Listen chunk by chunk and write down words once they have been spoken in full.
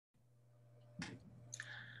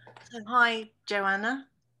Hi, Joanna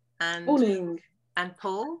and Morning.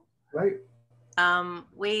 Paul. Right.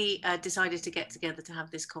 We decided to get together to have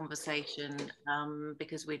this conversation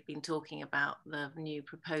because we'd been talking about the new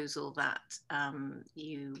proposal that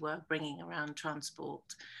you were bringing around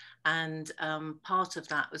transport. And part of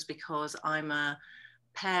that was because I'm a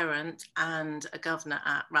parent and a governor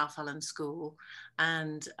at Ralph Allen School,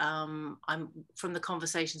 and I'm from the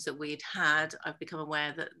conversations that we'd had, I've become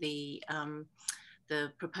aware that the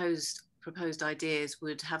proposed ideas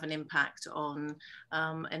would have an impact on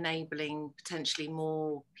enabling potentially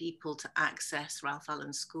more people to access Ralph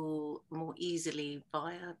Allen School more easily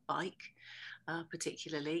via bike,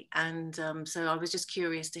 particularly. And so I was just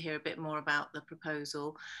curious to hear a bit more about the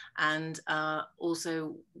proposal, and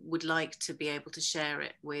also would like to be able to share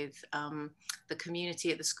it with the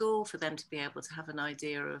community at the school for them to be able to have an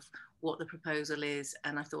idea of what the proposal is.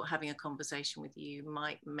 And I thought having a conversation with you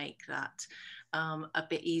might make that a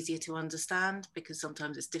bit easier to understand, because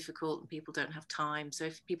sometimes it's difficult and people don't have time. So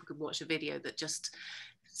if people could watch a video that just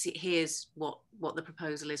here's what the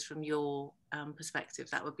proposal is from your perspective,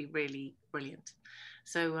 that would be really brilliant.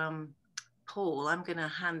 So Paul, I'm going to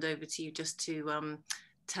hand over to you just to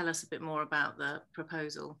tell us a bit more about the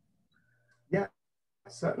proposal. Yeah,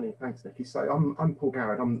 certainly. Thanks, Nikki. So I'm Paul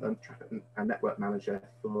Garrett. I'm traffic and network manager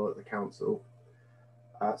for the council.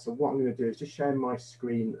 So what I'm going to do is just share my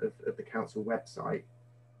screen of the council website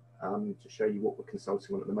to show you what we're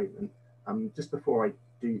consulting on at the moment. Just before I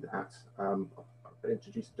do that, I'll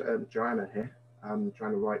introduce Joanna here.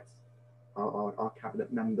 Joanna Wright, our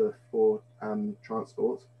cabinet member for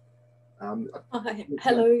transport. Hi.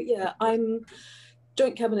 Hello. Yeah, I'm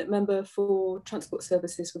joint cabinet member for transport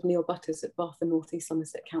services with Neil Butters at Bath and North East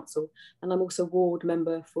Somerset Council, and I'm also ward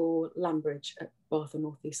member for Lambridge at Bath and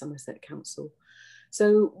North East Somerset Council.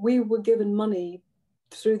 So we were given money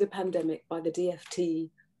through the pandemic by the DfT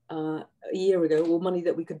a year ago, or money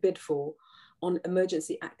that we could bid for, on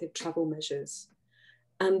emergency active travel measures.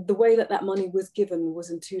 And the way that that money was given was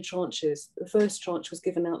in two tranches. The first tranche was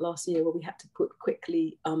given out last year, where we had to put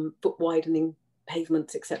quickly foot widening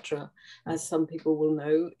pavements, etc. As some people will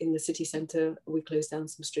know, in the city centre, we closed down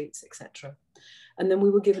some streets, etc. And then we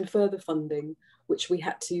were given further funding, which we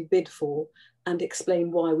had to bid for and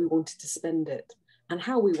explain why we wanted to spend it and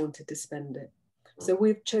how we wanted to spend it. So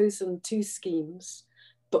we've chosen two schemes,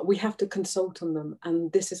 but we have to consult on them. And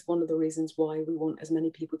this is one of the reasons why we want as many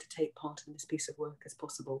people to take part in this piece of work as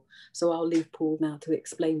possible. So I'll leave Paul now to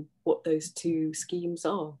explain what those two schemes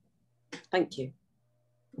are. Thank you.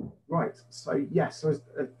 Right, so yes, so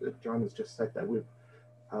as Joanna's just said there, with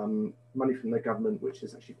money from the government, which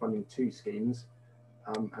is actually funding two schemes,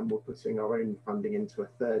 and we're putting our own funding into a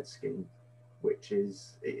third scheme, which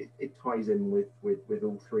is, it ties in with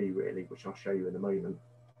all three really, which I'll show you in a moment.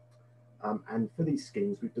 And for these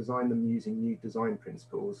schemes, we've designed them using new design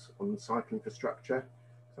principles on cycle infrastructure.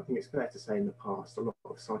 So I think it's fair to say in the past, a lot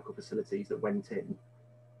of cycle facilities that went in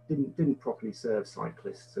didn't properly serve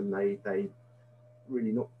cyclists, and they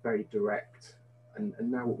really not very direct. And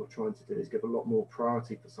now what we're trying to do is give a lot more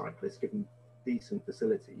priority for cyclists, give them decent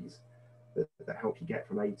facilities that help you get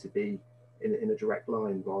from A to B in a direct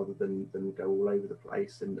line, rather than go all over the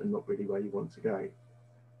place and not really where you want to go.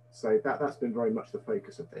 So that's been very much the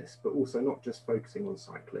focus of this, but also not just focusing on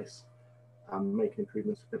cyclists, making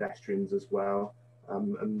improvements for pedestrians as well,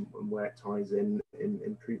 and where it ties in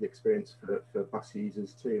improve the experience for bus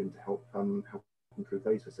users too, and to help improve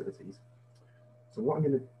those facilities. So what I'm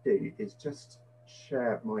going to do is just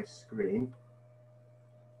share my screen,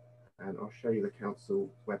 and I'll show you the council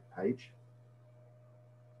webpage.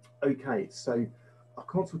 Okay, so our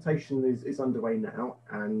consultation is underway now,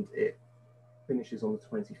 and it finishes on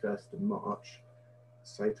the 21st of March.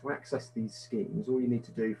 So to access these schemes, all you need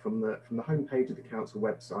to do from the homepage of the council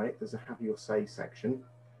website, there's a Have Your Say section,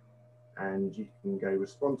 and you can go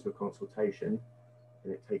respond to a consultation,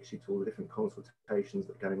 and it takes you to all the different consultations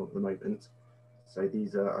that are going on at the moment. So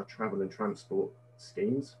these are our travel and transport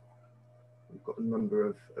schemes. We've got a number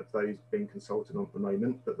of those being consulted on at the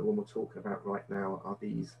moment, but the one we're talking about right now are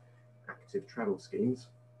these active travel schemes.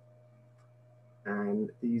 And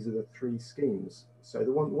these are the three schemes. So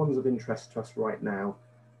the ones of interest to us right now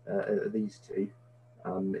are these two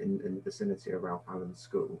in the vicinity of Ralph Allen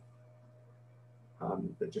School.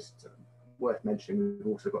 But just worth mentioning, we've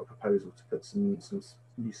also got a proposal to put some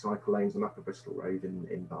new cycle lanes on Upper Bristol Road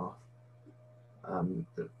in Bath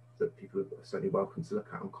that people are certainly welcome to look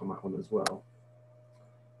at and comment on as well.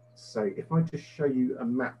 So if I just show you a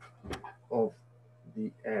map of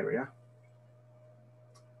the area.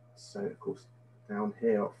 So of course, down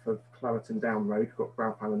here off of Clareton Down Road, we've got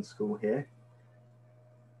Ralph Allen School here.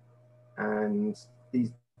 And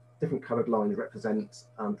these different coloured lines represent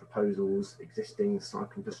proposals, existing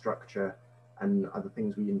cycle infrastructure and other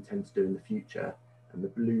things we intend to do in the future. And the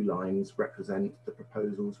blue lines represent the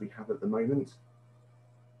proposals we have at the moment.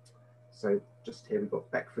 So just here we've got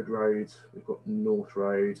Beckford Road, we've got North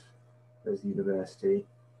Road, there's the university,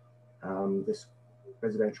 this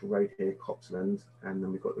residential road here, Copseland, and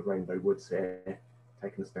then we've got the Rainbow Woods here,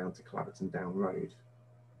 taking us down to Claverton Down Road.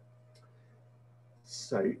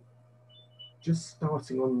 So just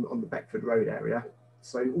starting on the Beckford Road area,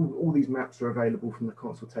 so all these maps are available from the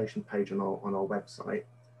consultation page on our website,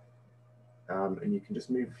 and you can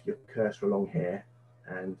just move your cursor along here,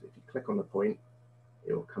 and if you click on the point,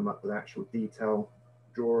 it will come up with actual detail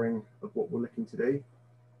drawing of what we're looking to do.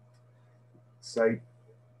 So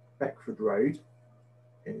Beckford Road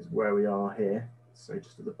is where we are here. So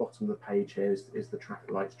just at the bottom of the page here is the traffic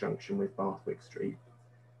lights junction with Bathwick Street.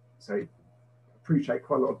 So appreciate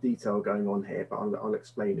quite a lot of detail going on here, but I'll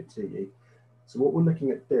explain it to you. So what we're looking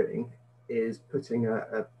at doing is putting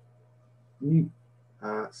a new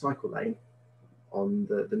cycle lane on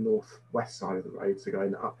the northwest side of the road, so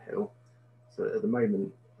going uphill. So at the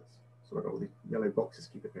moment, so I've got all these yellow boxes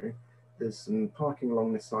keep appearing. There's some parking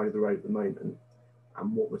along this side of the road at the moment,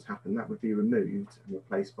 and what would happen, that would be removed and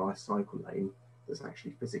replaced by a cycle lane that's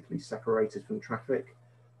actually physically separated from traffic.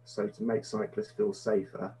 So to make cyclists feel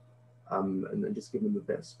safer, and then just give them a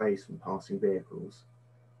bit of space from passing vehicles.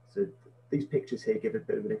 So these pictures here give a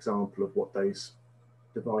bit of an example of what those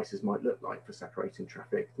devices might look like for separating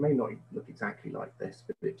traffic. It may not look exactly like this,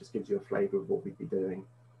 but it just gives you a flavour of what we'd be doing.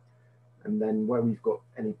 And then where we've got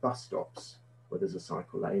any bus stops where there's a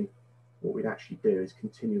cycle lane, what we'd actually do is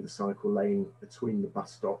continue the cycle lane between the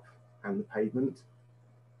bus stop and the pavement.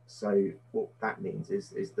 So what that means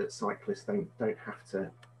is that cyclists don't have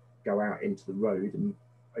to go out into the road and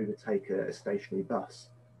overtake a stationary bus.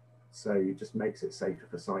 So it just makes it safer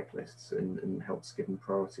for cyclists and helps give them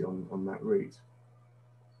priority on that route.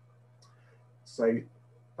 So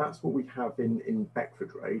that's what we have in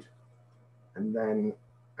Beckford Road. And then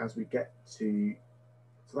as we get to,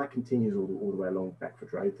 so that continues all the way along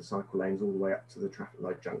Beckford Road, the cycle lanes all the way up to the traffic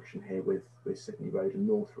light junction here with Sydney Road and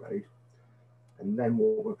North Road. And then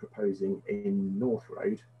what we're proposing in North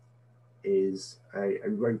Road is a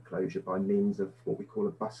road closure by means of what we call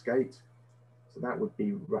a bus gate. So that would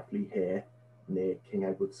be roughly here near King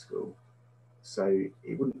Edward School. So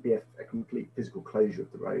it wouldn't be a complete physical closure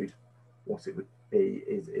of the road. What it would be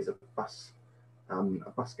is a bus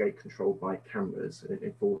gate controlled by cameras and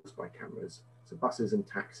enforced by cameras. So buses and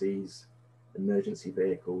taxis, emergency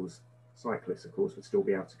vehicles, cyclists of course would still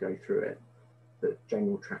be able to go through it, but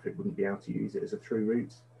general traffic wouldn't be able to use it as a through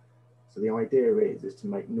route. So the idea is to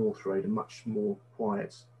make North Road a much more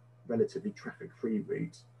quiet, relatively traffic-free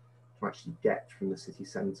route to actually get from the city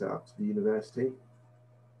centre up to the university.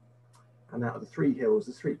 And out of the three hills,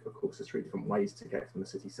 there's three different ways to get from the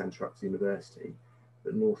city centre up to the university,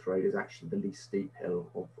 but North Road is actually the least steep hill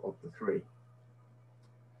of the three.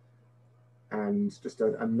 And just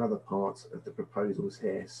another part of the proposals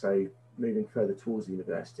here. So moving further towards the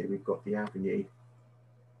university, we've got the avenue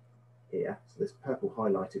here. So this purple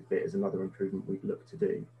highlighted bit is another improvement we'd look to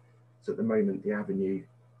do. So at the moment, the avenue,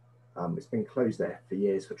 it's been closed there for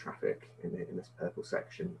years for traffic in this purple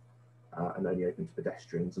section and only open to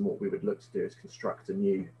pedestrians. And what we would look to do is construct a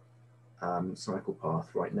new cycle path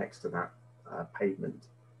right next to that pavement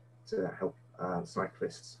to help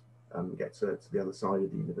cyclists get to the other side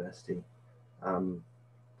of the university.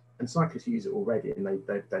 And cyclists use it already, and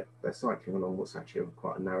they're cycling along what's actually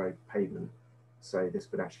quite a narrow pavement. So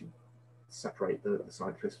this would actually separate the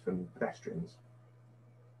cyclists from pedestrians.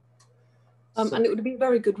 And it would be a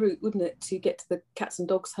very good route, wouldn't it, to get to the Cats and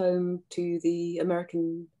Dogs Home, to the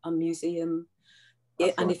American Museum,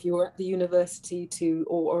 and right. If you're at the university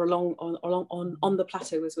or along on the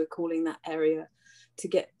plateau, as we're calling that area, to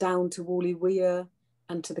get down to Whalley Weir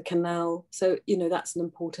and to the canal. So that's an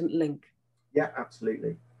important link. Yeah,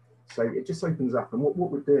 absolutely. So it just opens up, and what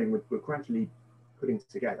we're doing, we're gradually putting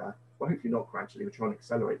together. Well, hopefully not gradually. We're trying to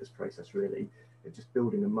accelerate this process. Really, it's just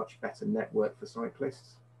building a much better network for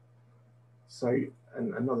cyclists. So,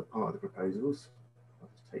 and another part of the proposals, I'll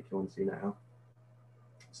just take you on to now.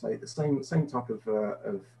 So the same type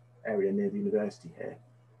of area near the university here.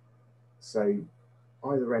 So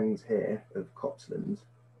either end here of Copseland,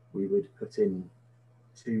 we would put in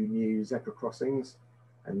 2 new zebra crossings,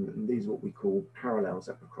 and these are what we call parallel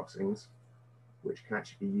zebra crossings, which can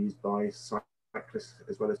actually be used by cyclists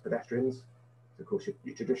as well as pedestrians. So of course,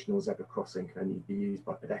 your traditional zebra crossing can only be used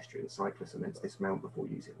by pedestrians. Cyclists are meant to dismount before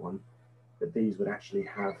using one. But these would actually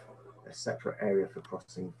have a separate area for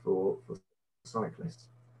crossing for cyclists.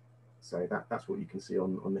 So that's what you can see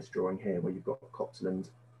on this drawing here, where you've got Copseland,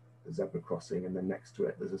 the zebra crossing, and then next to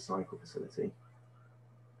it there's a cycle facility.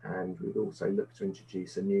 And we'd also look to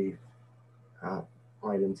introduce a new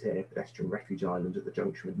island here, pedestrian refuge island at the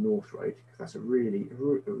junction with North Road, because that's a really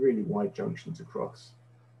wide junction to cross.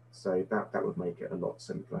 So that would make it a lot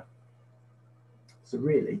simpler. So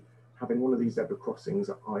really, having one of these zebra crossings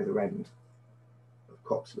at either end of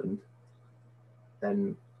Copseland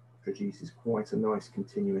then produces quite a nice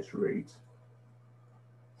continuous route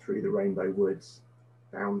through the Rainbow Woods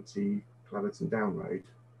down to Claverton Down Road.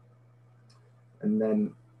 And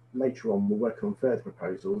then later on, we'll work on further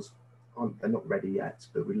proposals. They're not ready yet,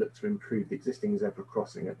 but we look to improve the existing zebra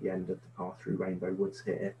crossing at the end of the path through Rainbow Woods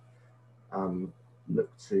here.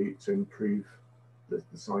 Look to improve the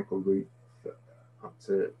cycle route up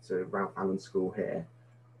to Ralph Allen School here,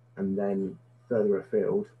 and then further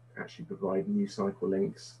afield actually provide new cycle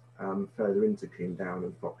links further into Combe Down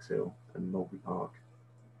and Fox Hill and Mulberry Park.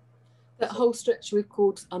 That whole stretch we've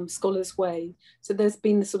called Scholars Way. So there's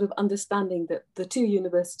been the sort of understanding that the two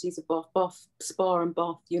universities of Bath Spa and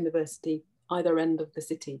Bath University, either end of the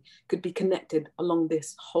city, could be connected along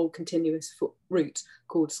this whole continuous route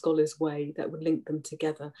called Scholars Way that would link them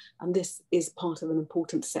together. And this is part of an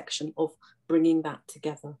important section of bringing that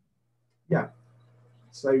together. Yeah.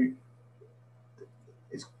 So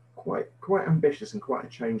it's quite ambitious and quite a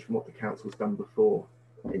change from what the council's done before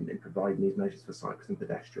in providing these measures for cyclists and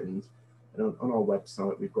pedestrians. And on our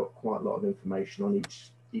website, we've got quite a lot of information on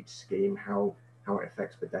each scheme, how it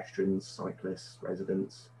affects pedestrians, cyclists,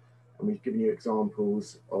 residents. And we've given you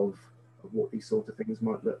examples of what these sort of things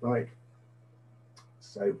might look like.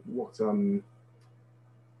 So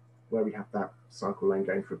where we have that cycle lane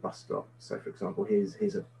going for a bus stop. So for example, here's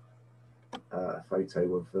a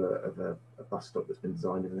photo of a bus stop that's been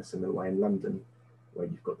designed in a similar way in London, where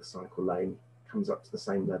you've got the cycle lane, comes up to the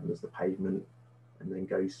same level as the pavement, and then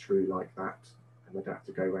goes through like that, and they don't have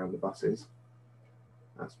to go around the buses.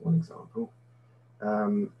 That's one example.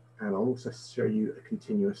 And I'll also show you a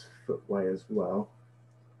continuous footway as well.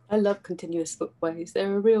 I love continuous footways.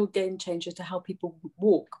 They're a real game changer to how people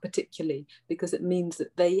walk, particularly because it means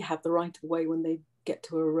that they have the right of way when they get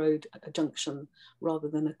to a road, a junction, rather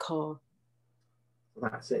than a car.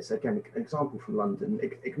 That's it. So again, an example from London.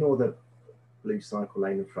 Ignore the blue cycle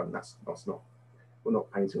lane in front. That's not. We're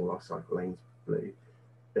not painting all our cycle lanes blue.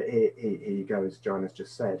 But here you go, as Joanna's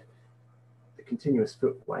just said. The continuous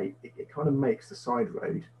footway, it kind of makes the side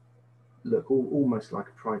road look almost like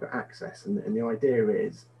a private access, and the idea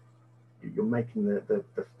is you're making the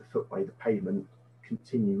footway, the pavement,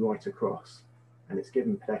 continue right across, and it's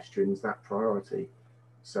giving pedestrians that priority.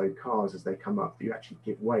 So cars, as they come up, you actually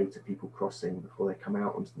give way to people crossing before they come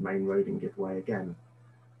out onto the main road and give way again.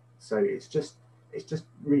 So it's just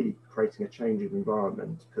really creating a change of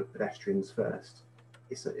environment, put pedestrians first.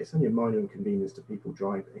 It's only a minor inconvenience to people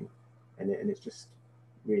driving, and it's just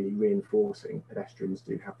really reinforcing pedestrians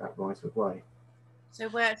do have that right of way. So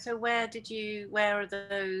where are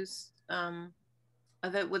those?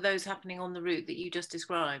 Were those happening on the route that you just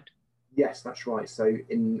described? Yes, that's right. So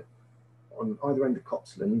on either end of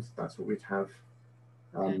Copseland, that's what we'd have.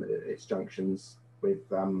 Its junctions with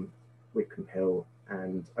Wickham Hill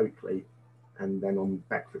and Oakley, and then on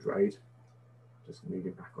Beckford Road, just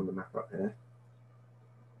moving back on the map up here.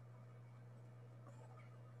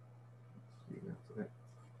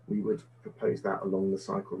 We would propose that along the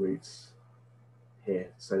cycle routes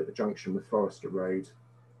here. So at the junction with Forester Road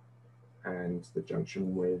and the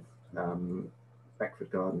junction with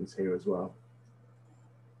Beckford Gardens here as well.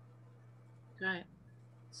 Great.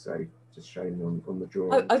 So just showing on the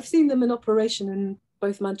drawing. I've seen them in operation in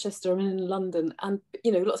both Manchester and in London, and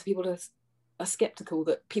lots of people are sceptical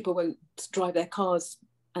that people won't drive their cars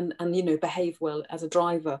and behave well as a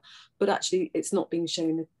driver, but actually it's not being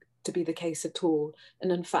shown to be the case at all.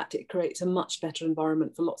 And in fact, it creates a much better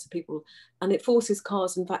environment for lots of people, and it forces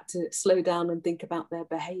cars in fact to slow down and think about their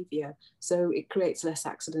behaviour, so it creates less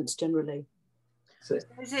accidents generally. So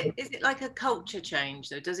is it like a culture change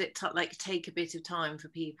though? Does it take a bit of time for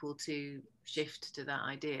people to shift to that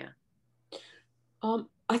idea?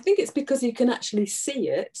 I think it's because you can actually see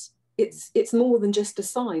it. It's more than just a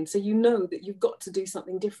sign, so you know that you've got to do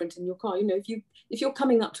something different in your car. If you're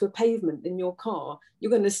coming up to a pavement in your car, you're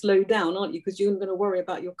going to slow down, aren't you? Because you're going to worry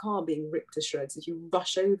about your car being ripped to shreds if you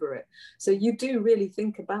rush over it. So you do really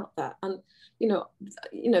think about that. And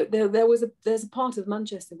there's a part of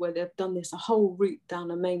Manchester where they've done this, a whole route down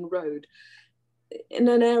a main road in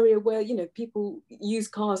an area where people use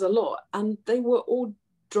cars a lot, and they were all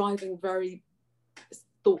driving very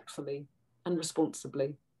thoughtfully and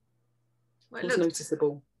responsibly. Well, it was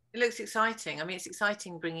noticeable. It looks exciting. I mean, it's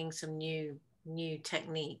exciting bringing some new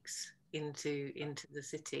techniques into the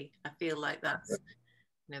city. I feel like that's,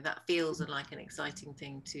 you know, that feels like an exciting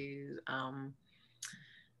thing to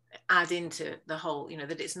add into the whole, you know,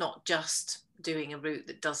 that it's not just doing a route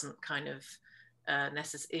that doesn't kind of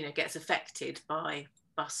you know, gets affected by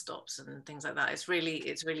bus stops and things like that. It's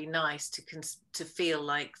really nice to feel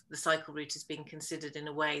like the cycle route is being considered in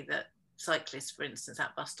a way that cyclists, for instance,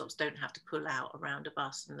 at bus stops don't have to pull out around a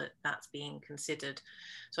bus, and that's being considered.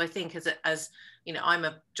 So I think as you know, I'm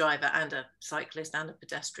a driver and a cyclist and a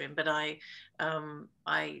pedestrian, but I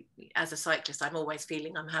as a cyclist, I'm always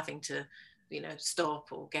feeling I'm having to, you know,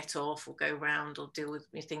 stop or get off or go round or deal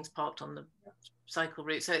with things parked on the cycle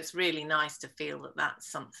route. So it's really nice to feel that that's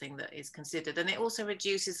something that is considered, and it also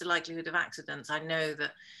reduces the likelihood of accidents. I know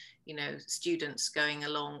that, you know, students going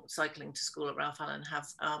along cycling to school at Ralph Allen have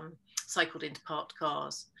cycled into parked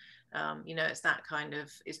cars. You know, it's that kind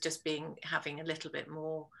of, it's just having a little bit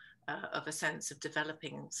more of a sense of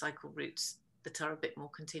developing cycle routes that are a bit more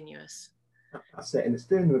continuous. That's it, and it's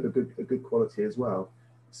doing with a good quality as well.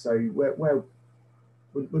 So we're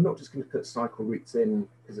not just going to put cycle routes in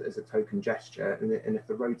as a token gesture, and if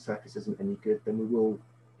the road surface isn't any good, then we will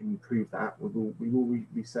improve that. We will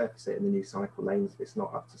resurface it in the new cycle lanes if it's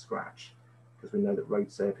not up to scratch, because we know that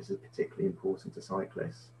road surface is particularly important to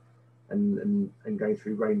cyclists. And going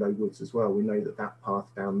through Rainbow Woods as well, we know that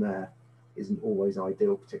path down there isn't always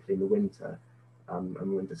ideal, particularly in the winter. And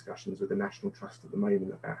we're in discussions with the National Trust at the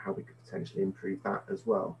moment about how we could potentially improve that as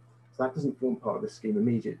well. So that doesn't form part of the scheme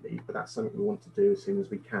immediately, but that's something we want to do as soon as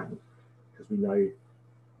we can, because we know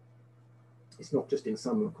it's not just in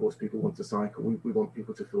summer, of course, people want to cycle. We want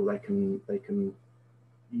people to feel they can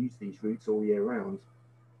use these routes all year round.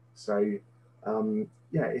 So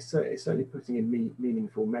yeah, it's certainly putting in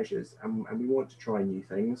meaningful measures, and we want to try new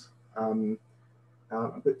things,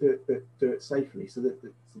 but do it safely, so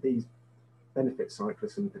that these benefit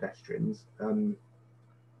cyclists and pedestrians.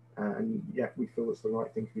 And yeah, we feel it's the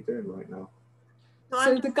right thing to be doing right now.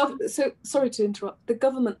 So sorry to interrupt. The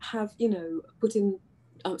government have, you know, put in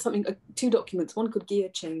two documents, one called Gear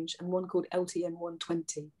Change and one called LTN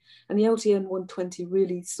 120. And the LTN 120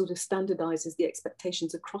 really sort of standardizes the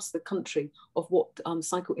expectations across the country of what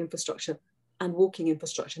cycle infrastructure and walking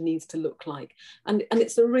infrastructure needs to look like. And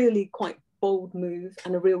it's a really quite bold move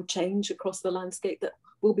and a real change across the landscape that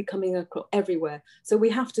will be coming across everywhere. So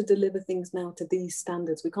we have to deliver things now to these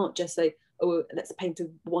standards. We can't just say, oh, let's paint a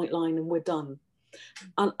white line and we're done.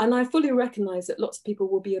 And I fully recognise that lots of people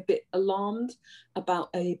will be a bit alarmed about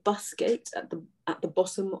a bus gate at the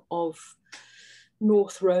bottom of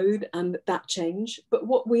North Road and that change. But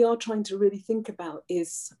what we are trying to really think about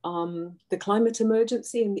is the climate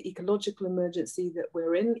emergency and the ecological emergency that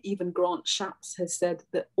we're in. Even Grant Shapps has said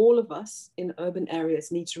that all of us in urban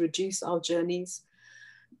areas need to reduce our journeys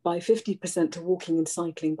by 50% to walking and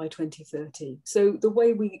cycling by 2030. So the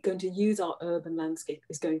way we're going to use our urban landscape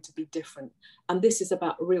is going to be different. And this is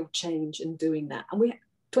about real change in doing that. And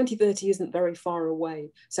 2030 isn't very far away.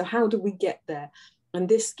 So how do we get there? And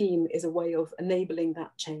this scheme is a way of enabling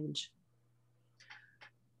that change.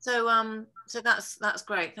 So so that's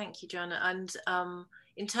great. Thank you, Joanna. And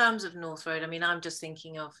in terms of North Road, I mean, I'm just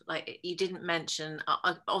thinking of, like, you didn't mention,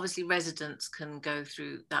 obviously residents can go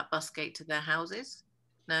through that bus gate to their houses.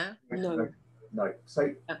 No? No.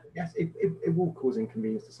 So yes, it will cause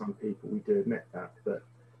inconvenience to some people. We do admit that, but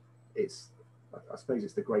I suppose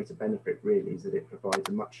it's the greater benefit really is that it provides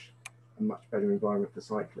a much better environment for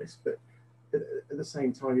cyclists. But at the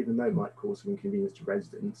same time, even though it might cause some inconvenience to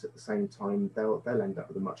residents, at the same time they'll end up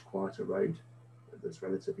with a much quieter road that's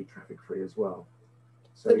relatively traffic free as well.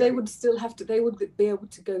 So but they would still have to. They would be able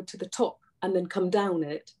to go to the top and then come down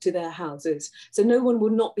it to their houses. So no one will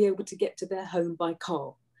not be able to get to their home by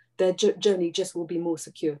car. Their journey just will be more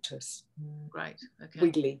circuitous. Right. Okay.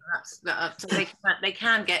 Wiggly. So they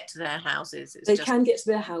can get to their houses. They can get to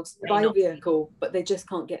their house by vehicle, but they just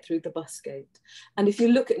can't get through the bus gate. And if you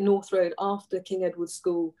look at North Road after King Edward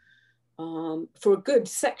School, for a good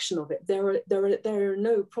section of it, there are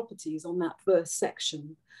no properties on that first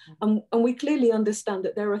section. And we clearly understand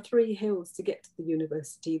that there are 3 hills to get to the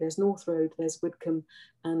university. There's North Road, there's Widcombe,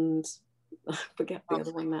 and I forget the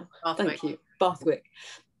other one now. Thank you, Bathwick.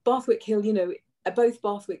 Bathwick Hill, you know, both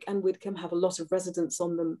Bathwick and Widcombe have a lot of residents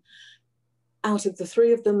on them. Out of the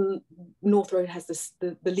 3 of them, North Road has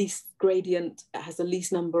the least gradient, it has the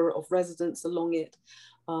least number of residents along it.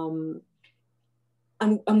 And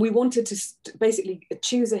we wanted to basically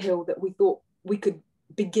choose a hill that we thought we could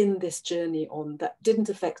begin this journey on that didn't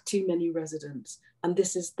affect too many residents. And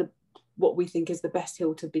this is what we think is the best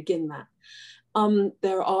hill to begin that.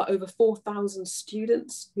 There are over 4,000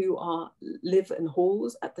 students who live in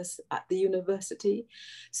halls at the university.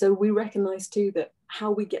 So we recognise too that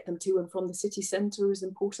how we get them to and from the city centre is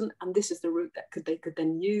important, and this is the route that they could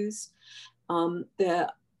then use.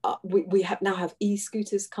 We now have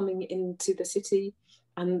e-scooters coming into the city,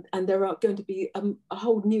 and there are going to be a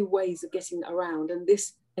whole new ways of getting around, and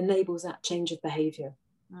this enables that change of behaviour.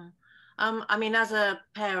 I mean, as a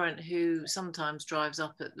parent who sometimes drives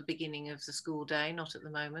up at the beginning of the school day, not at the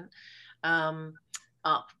moment,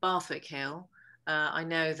 up Barthwick Hill, I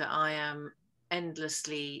know that I am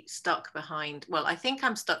endlessly stuck behind, well, I think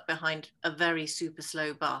I'm stuck behind a very super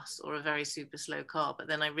slow bus or a very super slow car, but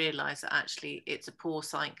then I realise that actually it's a poor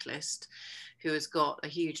cyclist who has got a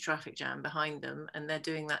huge traffic jam behind them, and they're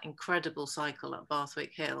doing that incredible cycle up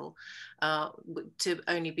Barthwick Hill to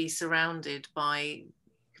only be surrounded by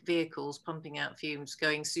vehicles pumping out fumes,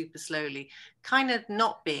 going super slowly, kind of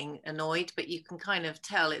not being annoyed, but you can kind of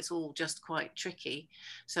tell it's all just quite tricky.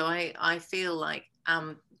 So I feel like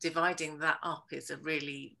dividing that up is a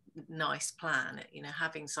really nice plan. You know,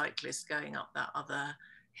 having cyclists going up that other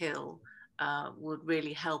hill would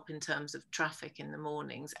really help in terms of traffic in the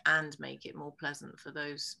mornings and make it more pleasant for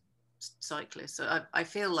those cyclists. So I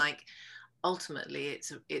feel like ultimately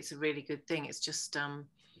it's a really good thing. It's just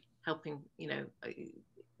helping, you know,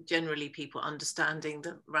 generally people understanding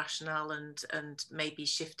the rationale and maybe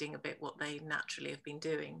shifting a bit what they naturally have been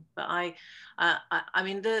doing. But I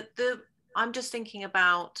mean, I'm just thinking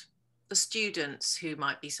about the students who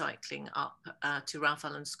might be cycling up to Ralph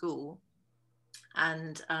Allen School,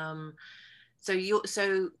 and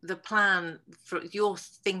so the plan for your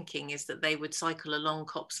thinking is that they would cycle along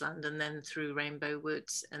Copseland and then through Rainbow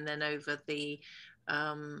Woods and then over the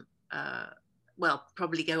well,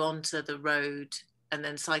 probably go onto the road and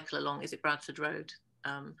then cycle along, is it Bradford Road,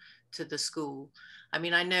 to the school. I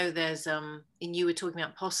mean, I know there's, and you were talking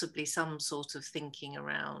about possibly some sort of thinking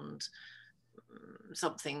around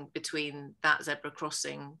something between that zebra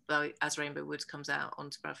crossing, though, as Rainbow Woods comes out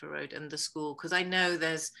onto Bradford Road, and the school, because I know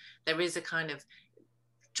there is a kind of,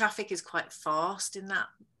 traffic is quite fast in that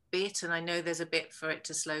bit, and I know there's a bit for it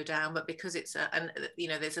to slow down, but because it's and you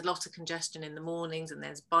know, there's a lot of congestion in the mornings and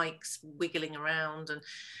there's bikes wiggling around and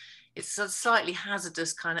it's a slightly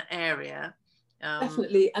hazardous kind of area.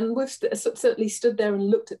 Definitely, and we've certainly stood there and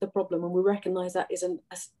looked at the problem, and we recognise that is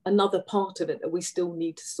another part of it that we still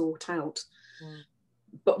need to sort out.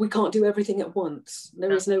 But we can't do everything at once.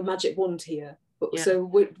 There is no magic wand here. But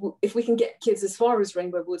so if we can get kids as far as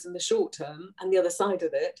Rainbow Woods in the short term and the other side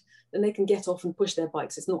of it, then they can get off and push their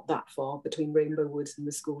bikes. It's not that far between Rainbow Woods and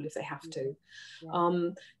the school if they have to.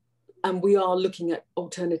 And we are looking at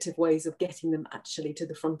alternative ways of getting them actually to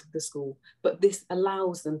the front of the school. But this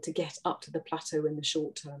allows them to get up to the plateau in the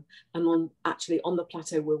short term. And on the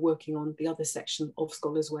plateau, we're working on the other section of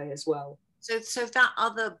Scholars Way as well. So that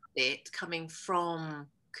other bit coming from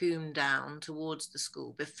Combe down towards the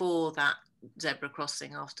school before that zebra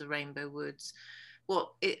crossing after Rainbow Woods,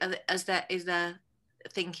 is there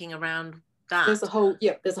thinking around that? There's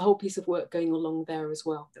a whole piece of work going along there as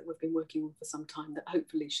well that we've been working on for some time that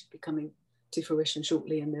hopefully should be coming to fruition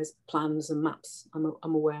shortly, and there's plans and maps I'm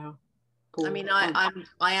aware. I mean, I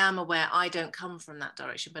am aware, I don't come from that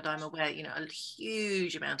direction, but I'm aware, you know, a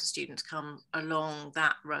huge amount of students come along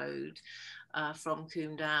that road from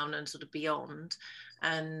Combe down and sort of beyond.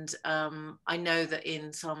 And I know that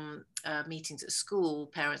in some meetings at school,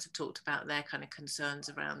 parents have talked about their kind of concerns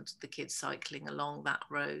around the kids cycling along that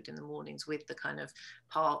road in the mornings with the kind of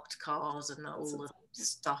parked cars and all the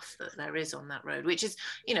stuff that there is on that road, which is,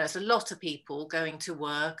 you know, it's a lot of people going to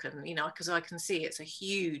work, and, you know, because I can see it's a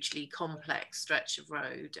hugely complex stretch of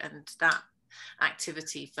road, and that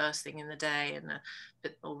activity first thing in the day and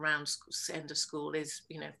all round end of school is,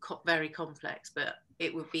 you know, very complex. But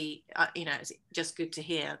it would be, you know, it's just good to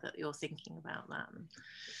hear that you're thinking about that.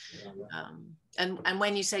 And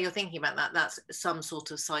when you say you're thinking about that, that's some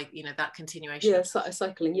sort of you know, that continuation. Yeah,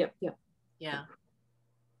 cycling. Yeah.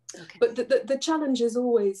 Okay. But the challenge is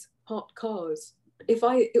always parked cars.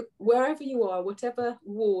 Wherever you are, whatever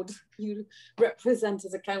ward you represent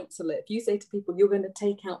as a councillor, if you say to people you're going to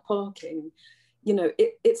take out parking, you know,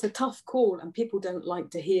 it's a tough call, and people don't like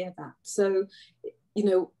to hear that. So, you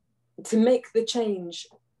know, to make the change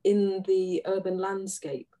in the urban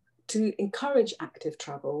landscape to encourage active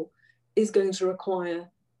travel is going to require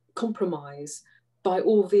compromise by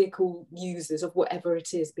all vehicle users of whatever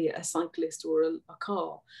it is, be it a cyclist or a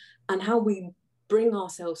car. And how we bring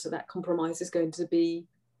ourselves to that compromise is going to be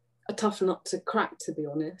a tough nut to crack, to be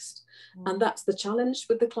honest. And that's the challenge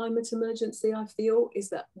with the climate emergency, I feel, is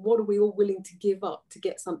that what are we all willing to give up to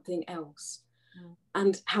get something else?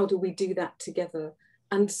 And how do we do that together?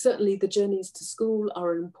 And certainly the journeys to school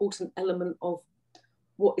are an important element of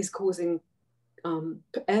what is causing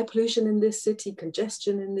air pollution in this city,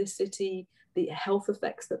 congestion in this city, the health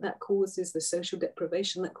effects that causes, the social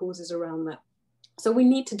deprivation that causes around that. So we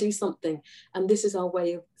need to do something. And this is our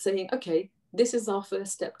way of saying, okay, this is our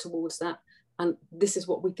first step towards that. And this is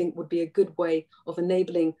what we think would be a good way of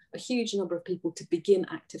enabling a huge number of people to begin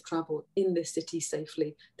active travel in this city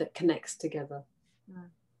safely that connects together.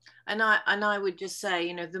 And I would just say,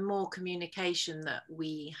 you know, the more communication that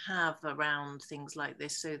we have around things like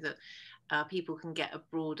this, so that people can get a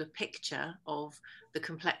broader picture of the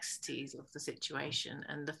complexities of the situation,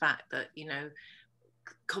 and the fact that, you know,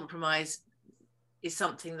 compromise is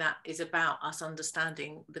something that is about us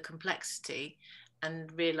understanding the complexity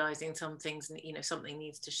and realizing some things, you know, something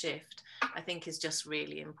needs to shift, I think is just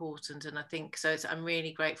really important. And I think so I'm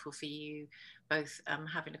really grateful for you both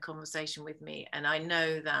having a conversation with me. And I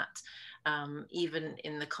know that even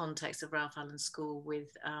in the context of Ralph Allen School,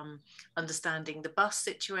 with understanding the bus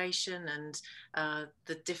situation and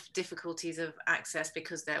the difficulties of access,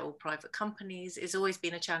 because they're all private companies, it's always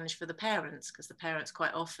been a challenge for the parents, because the parents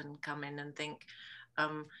quite often come in and think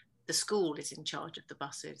the school is in charge of the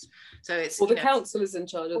buses. So it's, or the council is in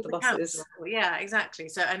charge of the buses. Council. Yeah, exactly.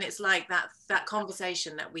 So, and it's like that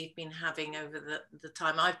conversation that we've been having over the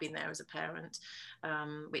time I've been there as a parent,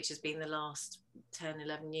 which has been the last 10,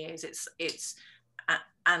 11 years.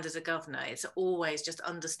 And as a governor, it's always just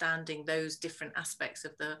understanding those different aspects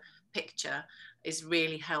of the picture is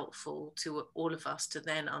really helpful to all of us to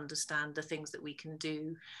then understand the things that we can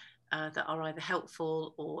do that are either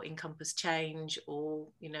helpful or encompass change, or,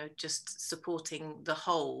 you know, just supporting the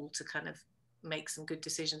whole to kind of make some good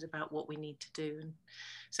decisions about what we need to do. And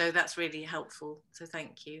so that's really helpful. So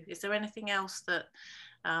thank you. Is there anything else that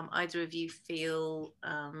either of you feel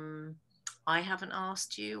I haven't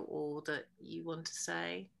asked you, or that you want to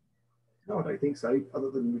say? No, I don't think so,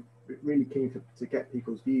 other than we're really keen to get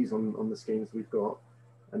people's views on the schemes we've got,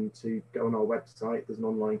 and to go on our website. There's an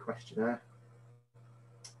online questionnaire.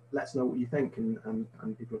 Let us know what you think, and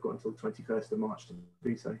people have got until the 21st of March to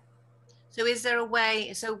do so. So is there a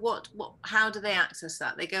way, so how do they access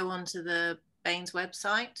that? They go onto the Baines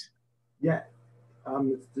website? Yeah,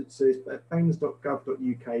 so it's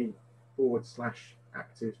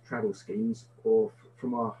baines.gov.uk/active travel schemes, or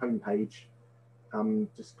from our homepage,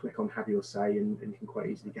 just click on Have Your Say, and you can quite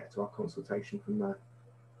easily get to our consultation from there.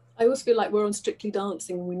 I always feel like we're on Strictly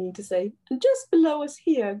Dancing and we need to say, and just below us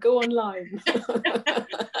here, go online.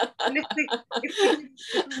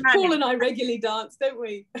 Paul and I regularly dance, don't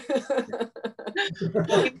we?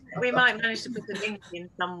 We might manage to put a link in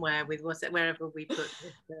somewhere with wherever we put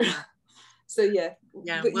this. So yeah,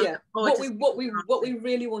 what we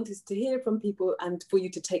really want is to hear from people and for you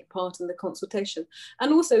to take part in the consultation.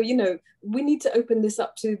 And also, you know, we need to open this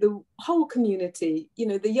up to the whole community, you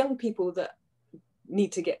know, the young people that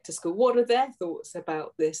need to get to school. What are their thoughts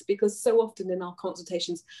about this? Because so often in our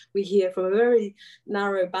consultations, we hear from a very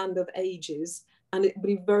narrow band of ages, and it would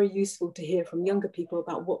be very useful to hear from younger people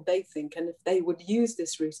about what they think, and if they would use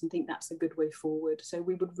this route and think that's a good way forward. So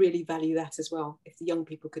we would really value that as well, if the young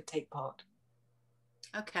people could take part.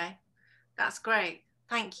 Okay, that's great.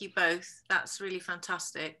 Thank you both. That's really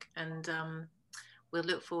fantastic. And we'll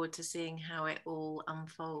look forward to seeing how it all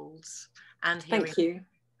unfolds and hearing. Thank you.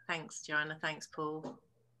 Thanks, Joanna. Thanks, Paul.